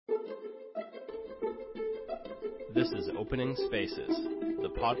This is Opening Spaces, the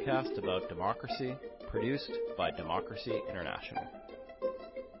podcast about democracy, produced by Democracy International.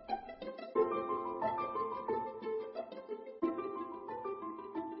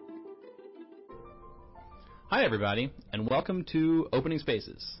 Hi, everybody, and welcome to Opening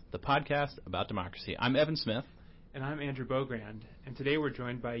Spaces, the podcast about democracy. I'm Evan Smith. And I'm Andrew Beaugrand, and today we're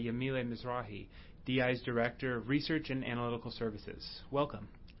joined by Yamile Mizrahi, DI's Director of Research and Analytical Services. Welcome.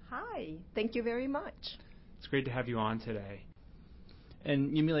 Hi, thank you very much. It's great to have you on today.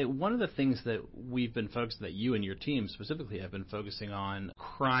 And Yamile, one of the things that we've been focusing, that you and your team specifically have been focusing on,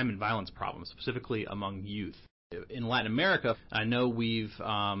 crime and violence problems, specifically among youth. In Latin America, I know we've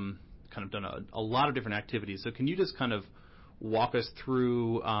kind of done a lot of different activities. So can you just kind of walk us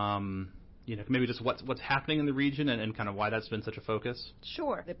through maybe just what's happening in the region and kind of why that's been such a focus?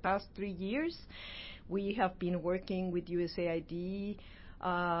 Sure. The past 3 years, we have been working with USAID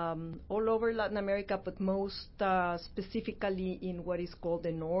all over Latin America, but most specifically in what is called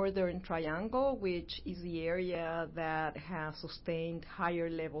the Northern Triangle, which is the area that has sustained higher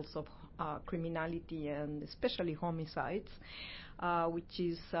levels of criminality and especially homicides, which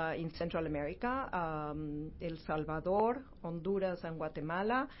is in Central America, El Salvador, Honduras, and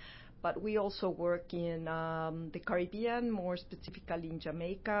Guatemala. But we also work in the Caribbean, more specifically in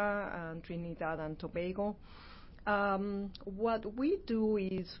Jamaica and Trinidad and Tobago. What we do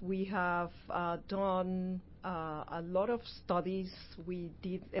is we have done a lot of studies. We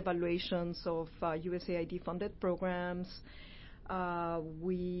did evaluations of USAID-funded programs.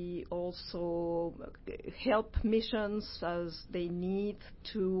 We also help missions as they need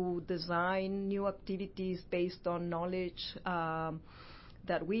to design new activities based on knowledge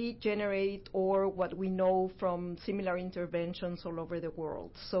that we generate or what we know from similar interventions all over the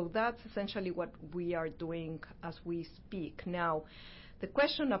world. So that's essentially what we are doing as we speak. Now, the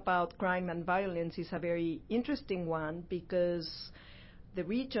question about crime and violence is a very interesting one because the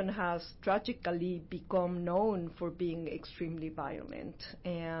region has tragically become known for being extremely violent,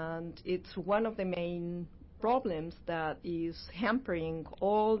 and it's one of the main problems that is hampering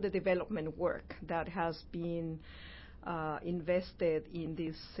all the development work that has been invested in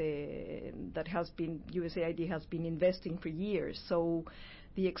this, USAID has been investing for years. So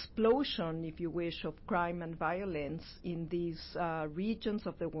the explosion, if you wish, of crime and violence in these regions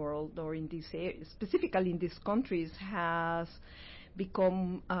of the world, or in these specifically in these countries, has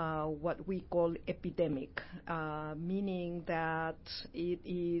become what we call epidemic, meaning that it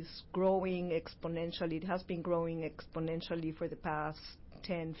is growing exponentially. It has been growing exponentially for the past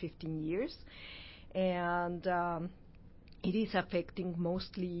 10, 15 years. And it is affecting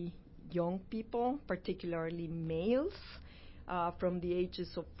mostly young people, particularly males, from the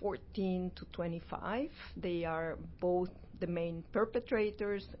ages of 14 to 25. They are both the main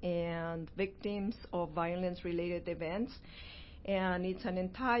perpetrators and victims of violence-related events. And it's an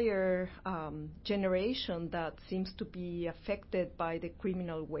entire generation that seems to be affected by the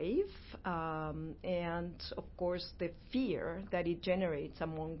criminal wave and, of course, the fear that it generates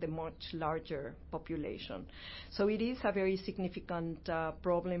among the much larger population. So it is a very significant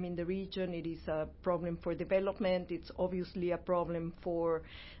problem in the region. It is a problem for development. It's obviously a problem for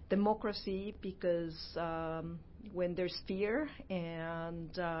democracy because when there's fear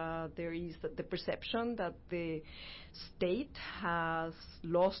and there is the perception that the state has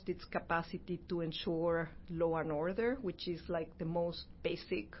lost its capacity to ensure law and order, which is like the most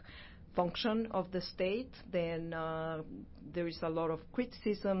basic function of the state, then there is a lot of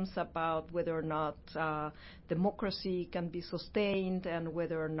criticisms about whether or not democracy can be sustained and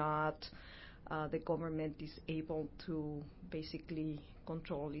whether or not the government is able to basically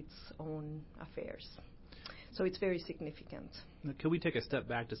control its own affairs. So it's very significant. Can we take a step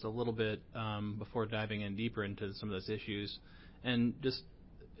back just a little bit before diving in deeper into some of those issues? And just,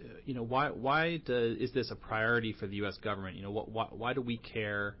 why is this a priority for the U.S. government? Why do we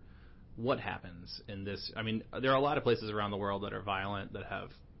care what happens in this? I mean, there are a lot of places around the world that are violent, that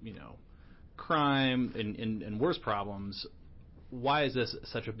have, crime and worse problems. Why is this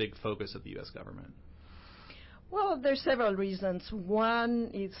such a big focus of the U.S. government? Well, there's several reasons.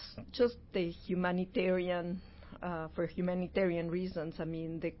 One is just the humanitarian, for humanitarian reasons. I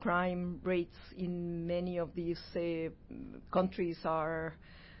mean, the crime rates in many of these countries are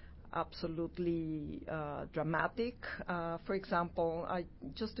absolutely dramatic. For example,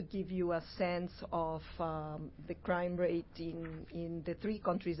 just to give you a sense of the crime rate in the three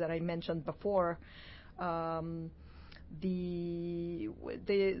countries that I mentioned before, the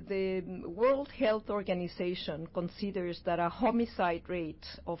World Health Organization considers that a homicide rate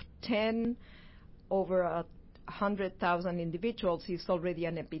of 10 over 100,000 individuals is already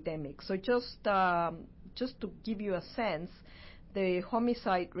an epidemic. So just just to give you a sense, the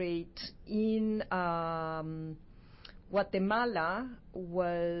homicide rate in Guatemala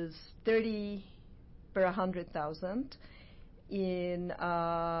was 30 per 100,000. In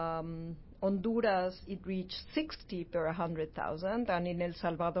Honduras, it reached 60 per 100,000, and in El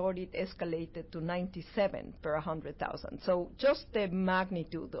Salvador, it escalated to 97 per 100,000. So just the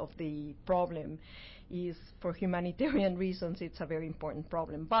magnitude of the problem is, for humanitarian reasons, it's a very important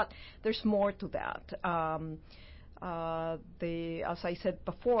problem. But there's more to that. As I said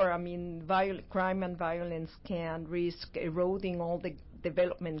before, I mean, crime and violence can risk eroding all the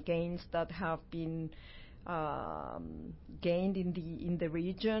development gains that have been gained in the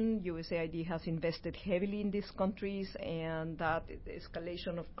region. USAID has invested heavily in these countries, and that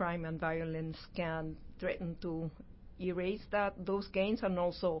escalation of crime and violence can threaten to erase those gains and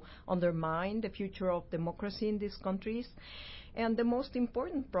also undermine the future of democracy in these countries. And the most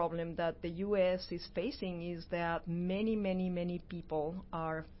important problem that the U.S. is facing is that many people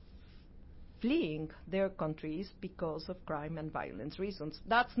are fleeing their countries because of crime and violence reasons.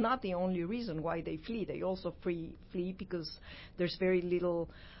 That's not the only reason why they flee. They also flee because there's very little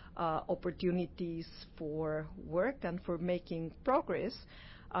opportunities for work and for making progress,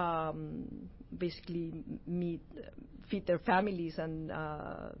 basically feed their families and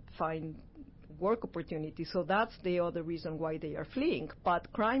find work opportunities. So that's the other reason why they are fleeing.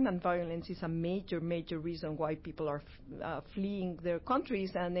 But crime and violence is a major reason why people are fleeing their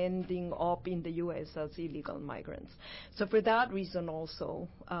countries and ending up in the U.S. as illegal migrants. So for that reason also,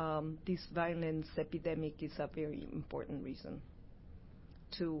 this violence epidemic is a very important reason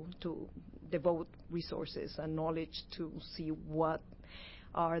to devote resources and knowledge to see what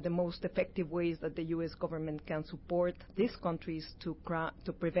are the most effective ways that the U.S. government can support these countries to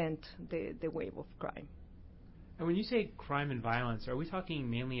prevent the wave of crime. And when you say crime and violence, are we talking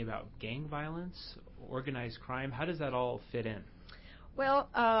mainly about gang violence, organized crime? How does that all fit in? Well,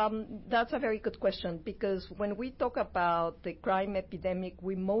 that's a very good question, because when we talk about the crime epidemic,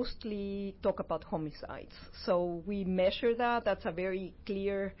 we mostly talk about homicides. So we measure that. That's a very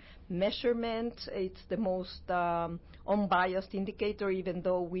clear measurement. It's the most unbiased indicator, even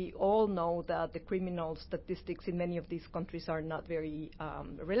though we all know that the criminal statistics in many of these countries are not very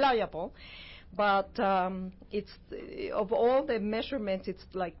reliable. But it's of all the measurements, it's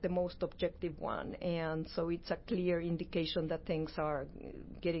like the most objective one, and so it's a clear indication that things are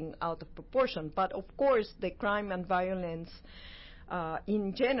getting out of proportion. But of course, the crime and violence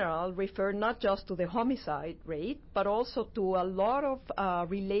in general refer not just to the homicide rate, but also to a lot of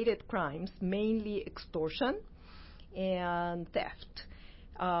related crimes, mainly extortion and theft.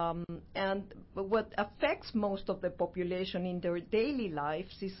 And what affects most of the population in their daily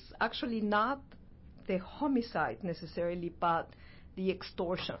lives is actually not the homicide necessarily, but the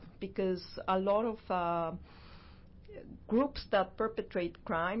extortion, because a lot of groups that perpetrate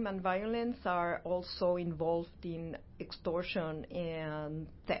crime and violence are also involved in extortion and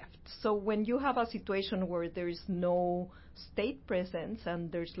theft. So when you have a situation where there is no state presence and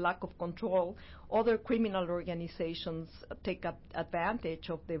there's lack of control, other criminal organizations take advantage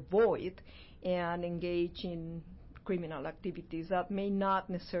of the void and engage in criminal activities that may not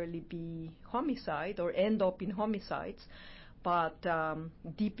necessarily be homicide or end up in homicides, but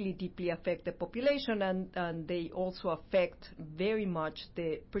deeply affect the population, and they also affect very much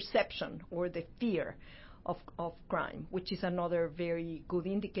the perception or the fear of crime, which is another very good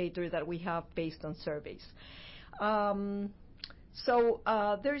indicator that we have based on surveys. So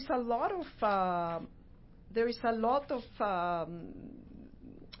there is a lot of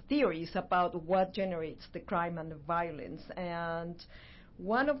theories about what generates the crime and the violence, and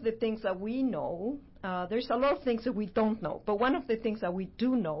one of the things that we know, there's a lot of things that we don't know, but one of the things that we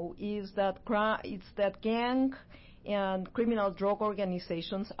do know is that gang and criminal drug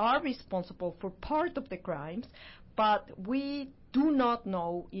organizations are responsible for part of the crimes, but we do not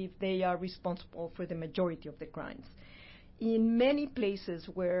know if they are responsible for the majority of the crimes. In many places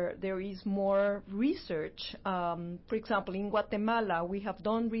where there is more research, for example, in Guatemala, we have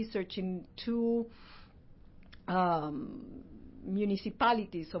done research in two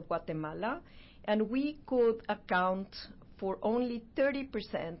municipalities of Guatemala, and we could account for only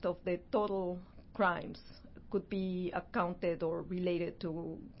 30% of the total crimes could be accounted or related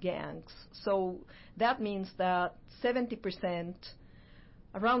to gangs. So that means that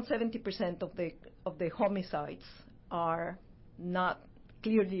around 70% of the homicides are not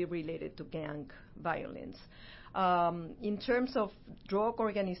clearly related to gang violence. In terms of drug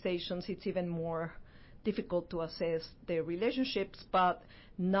organizations, it's even more difficult to assess their relationships, but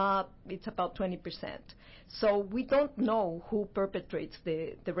it's about 20%. So we don't know who perpetrates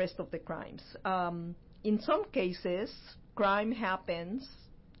the rest of the crimes. in some cases, crime happens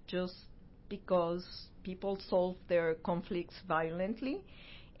just because people solve their conflicts violently,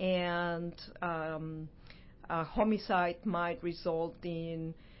 and a homicide might result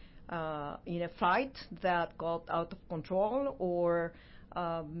in a fight that got out of control, or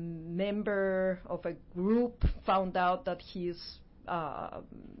a member of a group found out that his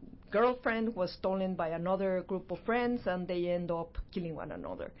girlfriend was stolen by another group of friends, and they end up killing one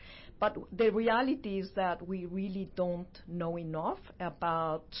another. But the reality is that we really don't know enough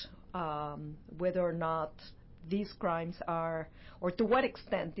about whether or not these crimes are, or to what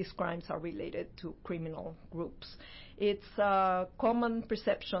extent these crimes are related to criminal groups. It's a common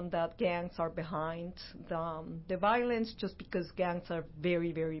perception that gangs are behind the violence, just because gangs are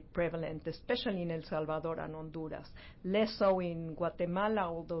very, very prevalent, especially in El Salvador and Honduras. Less so in Guatemala,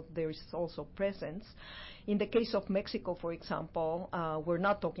 although there is also presence. In the case of Mexico, for example, we're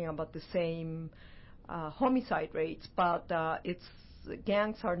not talking about the same homicide rates, but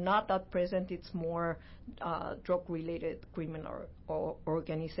gangs are not that present. It's more drug-related criminal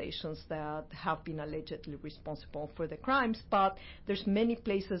organizations that have been allegedly responsible for the crimes. But there's many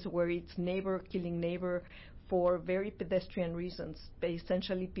places where it's neighbor killing neighbor for very pedestrian reasons.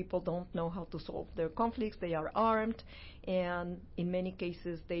 Essentially, people don't know how to solve their conflicts. They are armed, and in many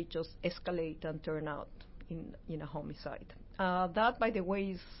cases, they just escalate and turn out in a homicide. That, by the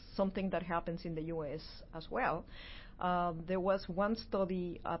way, is something that happens in the U.S. as well. There was one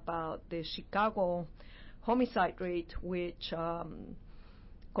study about the Chicago homicide rate, which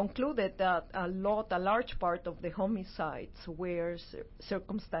concluded that a large part of the homicides were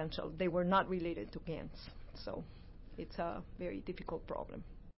circumstantial. They were not related to gangs. So it's a very difficult problem.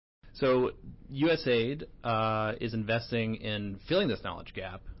 So USAID is investing in filling this knowledge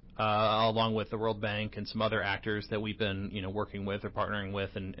gap, along with the World Bank and some other actors that we've been, working with or partnering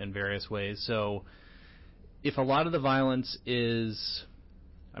with in various ways. So if a lot of the violence is,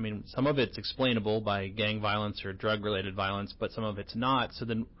 some of it's explainable by gang violence or drug-related violence, but some of it's not, so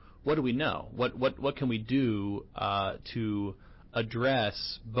then what do we know? What can we do to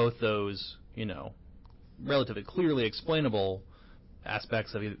address both those, relatively clearly explainable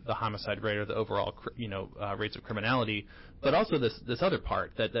aspects of the homicide rate or the overall, rates of criminality, but also this other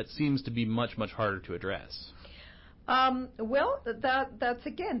part that seems to be much, much harder to address? Well,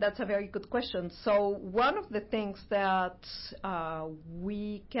 that's a very good question. So one of the things that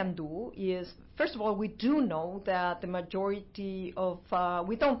we can do is, first of all, we do know that the majority of,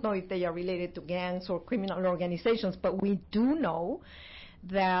 we don't know if they are related to gangs or criminal organizations, but we do know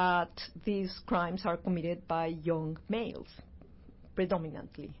that these crimes are committed by young males,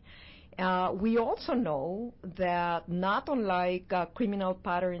 predominantly. We also know that, not unlike criminal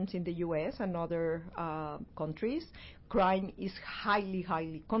patterns in the U.S. and other countries, crime is highly,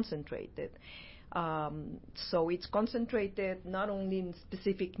 highly concentrated. So it's concentrated not only in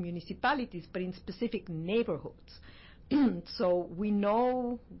specific municipalities, but in specific neighborhoods. So we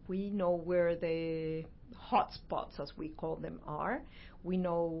know where the hot spots, as we call them, are. We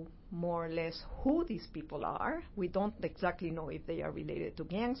know more or less who these people are. We don't exactly know if they are related to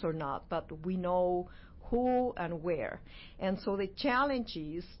gangs or not, but we know who and where. And so the challenge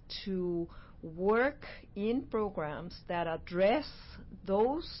is to work in programs that address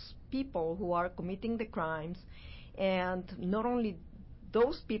those people who are committing the crimes, and not only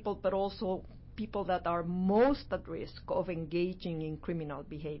those people, but also people that are most at risk of engaging in criminal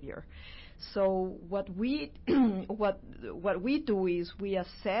behavior. So what we do is we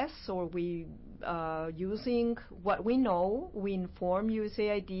assess, or we using what we know, we inform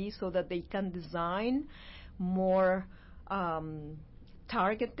USAID so that they can design more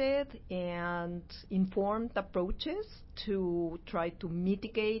targeted and informed approaches to try to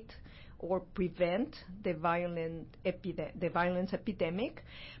mitigate or prevent the violence epidemic.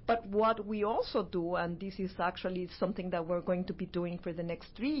 But what we also do, and this is actually something that we're going to be doing for the next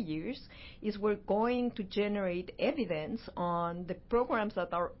 3 years, is we're going to generate evidence on the programs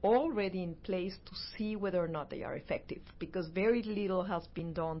that are already in place to see whether or not they are effective, because very little has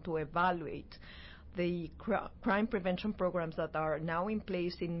been done to evaluate the crime prevention programs that are now in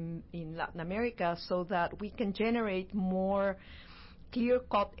place in Latin America, so that we can generate more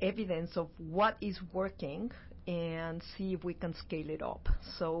clear-cut evidence of what is working and see if we can scale it up.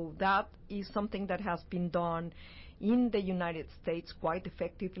 So that is something that has been done in the United States quite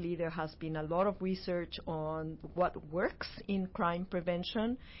effectively. There has been a lot of research on what works in crime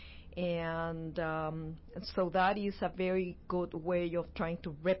prevention, and so that is a very good way of trying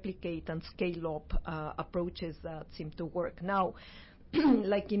to replicate and scale up approaches that seem to work. Now,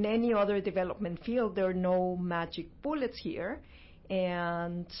 like in any other development field, there are no magic bullets here.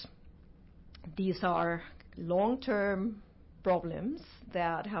 And these are long-term problems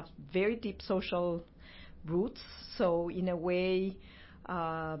that have very deep social roots. So in a way,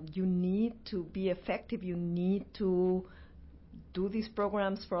 you need to be effective. You need to do these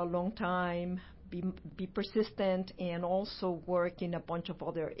programs for a long time, be persistent, and also work in a bunch of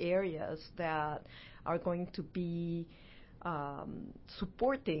other areas that are going to be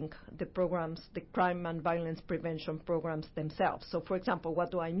supporting the programs, the crime and violence prevention programs themselves. So, for example,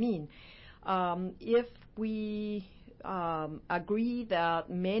 what do I mean? If we agree that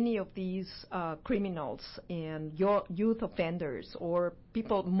many of these criminals and youth offenders or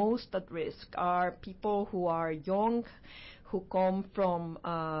people most at risk are people who are young, who come from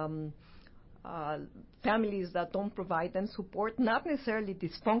families that don't provide them support, not necessarily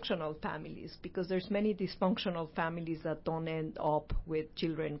dysfunctional families, because there's many dysfunctional families that don't end up with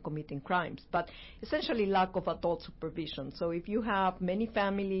children committing crimes, but essentially lack of adult supervision. So if you have many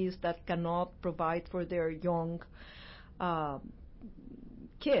families that cannot provide for their young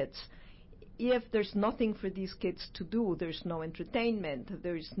kids, if there's nothing for these kids to do, there's no entertainment,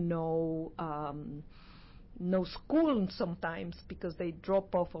 there's no school sometimes because they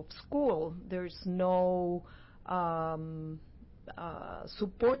drop off of school. There's no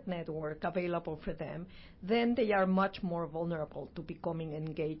support network available for them. Then they are much more vulnerable to becoming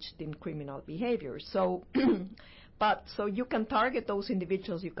engaged in criminal behavior. So, so you can target those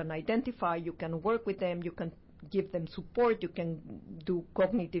individuals. You can identify. You can work with them. You can give them support. You can do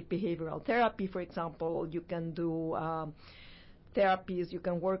cognitive behavioral therapy, for example. You can do therapies. You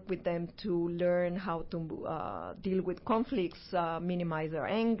can work with them to learn how to deal with conflicts, minimize their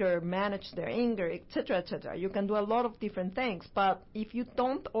anger, manage their anger, etc., etc. You can do a lot of different things, but if you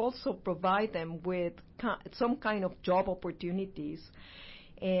don't also provide them with some kind of job opportunities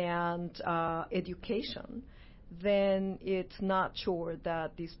and education, then it's not sure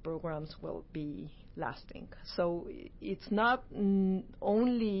that these programs will be lasting. So it's not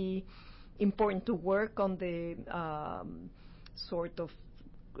only important to work on the sort of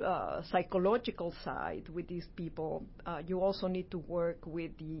psychological side with these people. You also need to work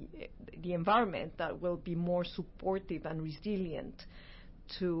with the environment that will be more supportive and resilient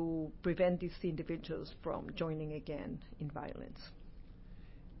to prevent these individuals from joining again in violence.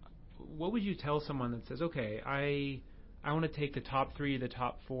 What would you tell someone that says, okay, I want to take the top 3, the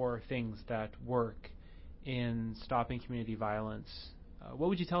top 4 things that work in stopping community violence? What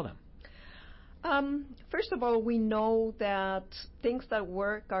would you tell them? First of all, we know that things that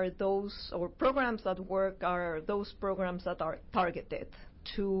work are those, or programs that work are those programs that are targeted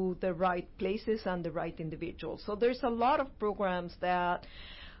to the right places and the right individuals. So there's a lot of programs that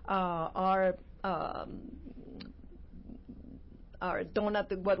are done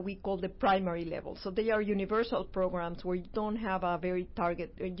at what we call the primary level. So they are universal programs where you don't have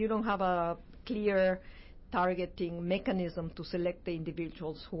a clear targeting mechanism to select the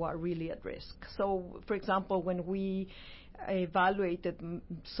individuals who are really at risk. So, for example, when we evaluated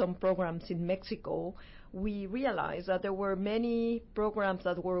some programs in Mexico, we realized that there were many programs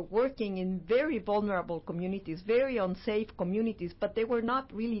that were working in very vulnerable communities, very unsafe communities, but they were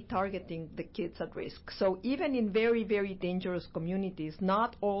not really targeting the kids at risk. So even in very, very dangerous communities,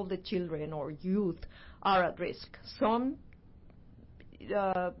 not all the children or youth are at risk. Some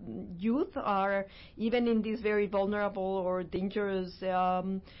youth are, even in these very vulnerable or dangerous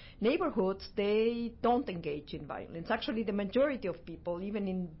neighborhoods, they don't engage in violence. Actually, the majority of people, even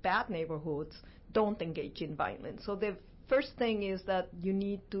in bad neighborhoods, don't engage in violence. So the first thing is that you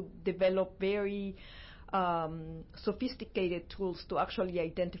need to develop very sophisticated tools to actually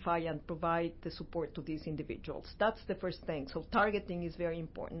identify and provide the support to these individuals. That's the first thing. So targeting is very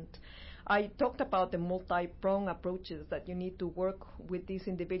important. I talked about the multi-pronged approaches that you need to work with these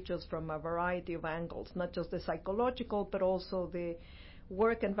individuals from a variety of angles, not just the psychological, but also the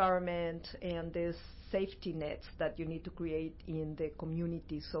work environment and the safety nets that you need to create in the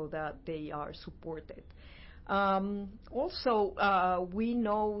community so that they are supported. Also, we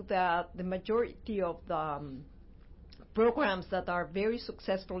know that the majority of the programs that are very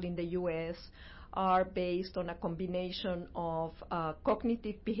successful in the U.S. are based on a combination of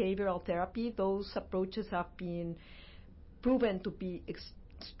cognitive behavioral therapy. Those approaches have been proven to be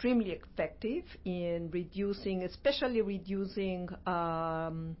extremely effective in especially reducing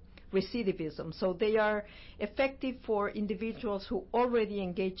recidivism. So they are effective for individuals who already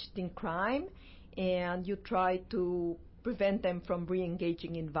engaged in crime, and you try to prevent them from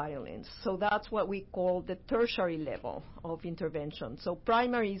re-engaging in violence. So that's what we call the tertiary level of intervention. So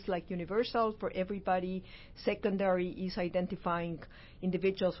primary is like universal for everybody. Secondary is identifying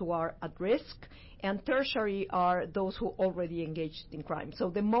individuals who are at risk. And tertiary are those who already engaged in crime. So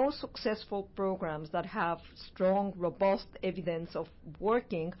the most successful programs that have strong, robust evidence of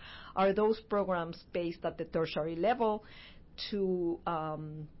working are those programs based at the tertiary level to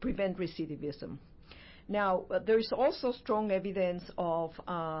prevent recidivism. Now, there is also strong evidence of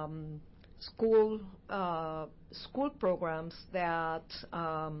school programs that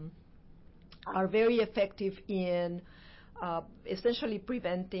are very effective in essentially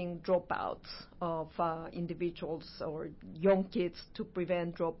preventing dropouts of individuals or young kids, to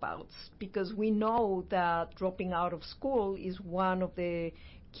prevent dropouts, because we know that dropping out of school is one of the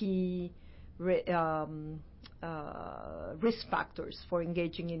key risk factors for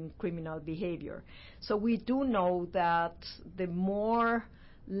engaging in criminal behavior. So we do know that the more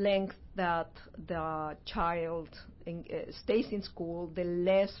length that the child stays in school, the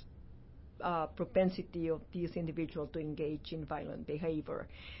less propensity of this individual to engage in violent behavior.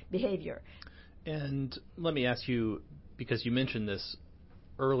 And let me ask you, because you mentioned this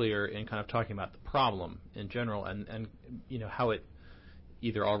earlier in kind of talking about the problem in general, and you know how it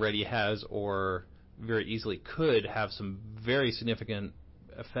either already has or very easily could have some very significant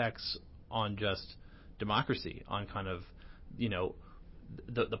effects on just democracy, on kind of, you know,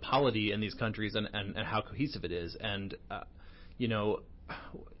 the polity in these countries and how cohesive it is. And, you know,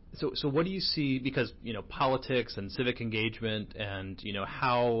 so what do you see, because, you know, politics and civic engagement and, you know,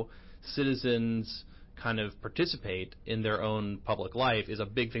 how citizens kind of participate in their own public life is a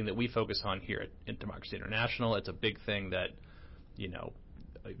big thing that we focus on here at Democracy International. It's a big thing that, you know,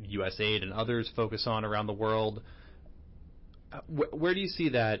 USAID and others focus on around the world. Where do you see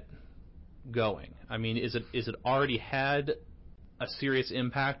that going? I mean, is it already had a serious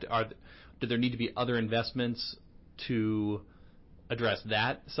impact? Do there need to be other investments to address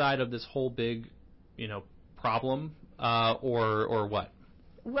that side of this whole big, you know, problem, or what?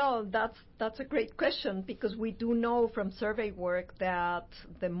 Well, that's a great question, because we do know from survey work that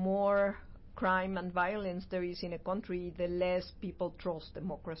the more crime and violence there is in a country, the less people trust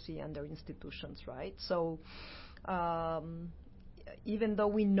democracy and their institutions, right? So even though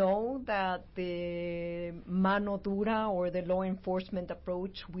we know that the mano dura, or the law enforcement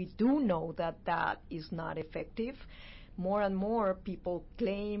approach, we do know that that is not effective. More and more people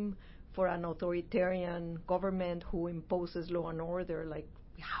claim for an authoritarian government who imposes law and order, like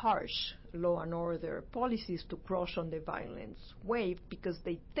harsh law and order policies, to crush on the violence wave, because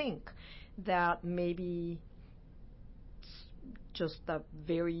they think that maybe just a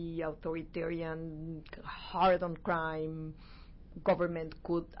very authoritarian, hard on crime government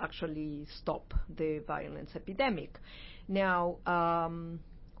could actually stop the violence epidemic. Now,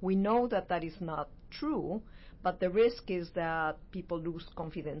 we know that that is not true, but the risk is that people lose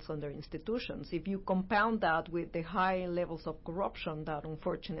confidence on their institutions. If you compound that with the high levels of corruption that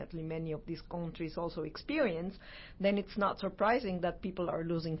unfortunately many of these countries also experience, then it's not surprising that people are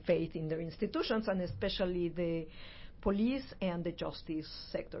losing faith in their institutions, and especially the police and the justice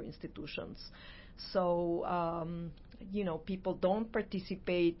sector institutions. So, you know, people don't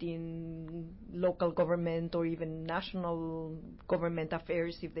participate in local government or even national government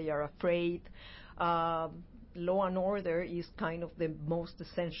affairs if they are afraid. Law and order is kind of the most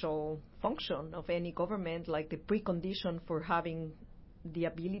essential function of any government, like the precondition for having the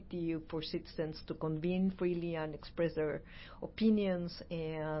ability for citizens to convene freely and express their opinions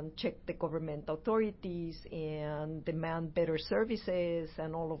and check the government authorities and demand better services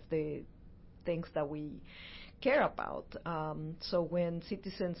and all of the things that we care about. So when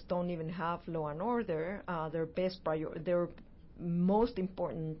citizens don't even have law and order, their most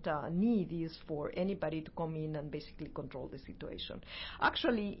important need is for anybody to come in and basically control the situation.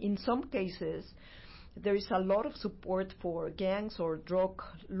 Actually, in some cases, there is a lot of support for gangs or drug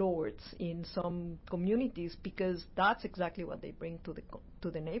lords in some communities, because that's exactly what they bring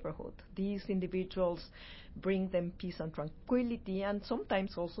to the neighborhood. These individuals bring them peace and tranquility, and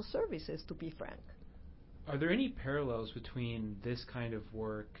sometimes also services, to be frank. Are there any parallels between this kind of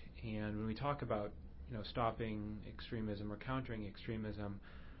work and when we talk about, you know, stopping extremism or countering extremism?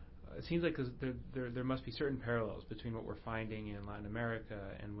 It seems like there must be certain parallels between what we're finding in Latin America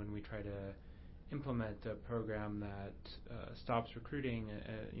and when we try to implement a program that stops recruiting,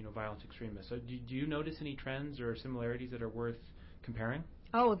 you know, violent extremists. So do you notice any trends or similarities that are worth comparing?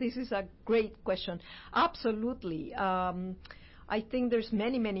 Oh, this is a great question. Absolutely. I think there's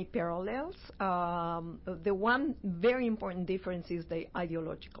many parallels. The one very important difference is the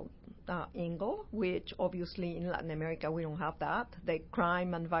ideological angle, which obviously in Latin America we don't have that. The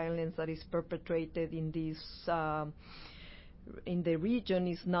crime and violence that is perpetrated in this in the region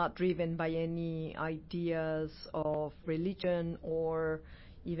is not driven by any ideas of religion or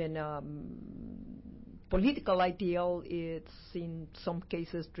even political ideal. It's in some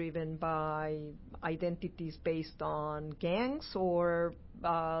cases driven by identities based on gangs or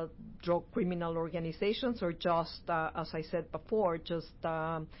drug criminal organizations, or just, as I said before, just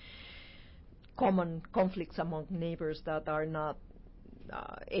common conflicts among neighbors that are not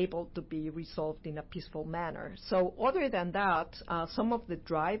able to be resolved in a peaceful manner. So other than that, some of the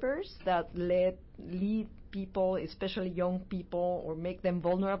drivers that lead people, especially young people, or make them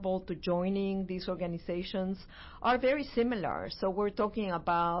vulnerable to joining these organizations are very similar. So we're talking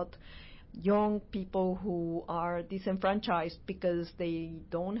about young people who are disenfranchised because they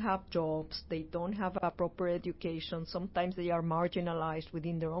don't have jobs, they don't have a proper education. Sometimes they are marginalized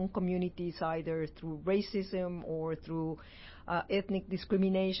within their own communities, either through racism or through ethnic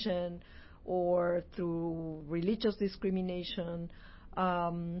discrimination or through religious discrimination.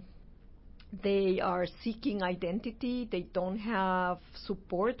 They are seeking identity. They don't have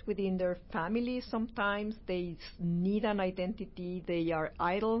support within their families sometimes. They need an identity. They are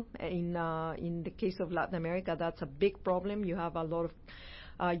idle. In the case of Latin America, that's a big problem. You have a lot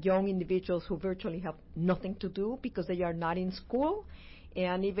of young individuals who virtually have nothing to do because they are not in school.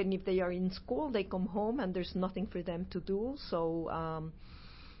 And even if they are in school, they come home and there's nothing for them to do. So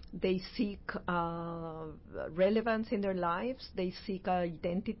they seek relevance in their lives. They seek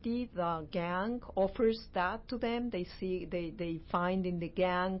identity. The gang offers that to them. They find in the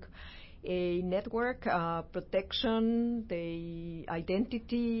gang a network, protection, the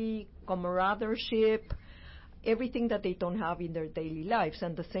identity, camaraderie, everything that they don't have in their daily lives.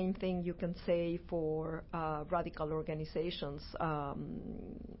 And the same thing you can say for radical organizations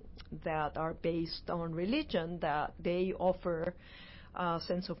that are based on religion, that they offer a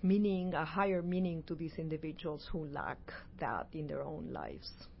sense of meaning, a higher meaning to these individuals who lack that in their own lives.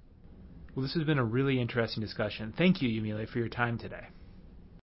 Well, this has been a really interesting discussion. Thank you, Yamile, for your time today.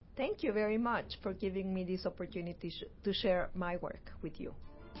 Thank you very much for giving me this opportunity to share my work with you.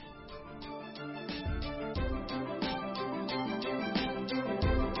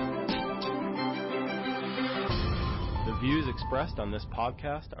 The views expressed on this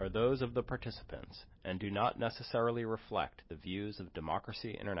podcast are those of the participants and do not necessarily reflect the views of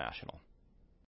Democracy International.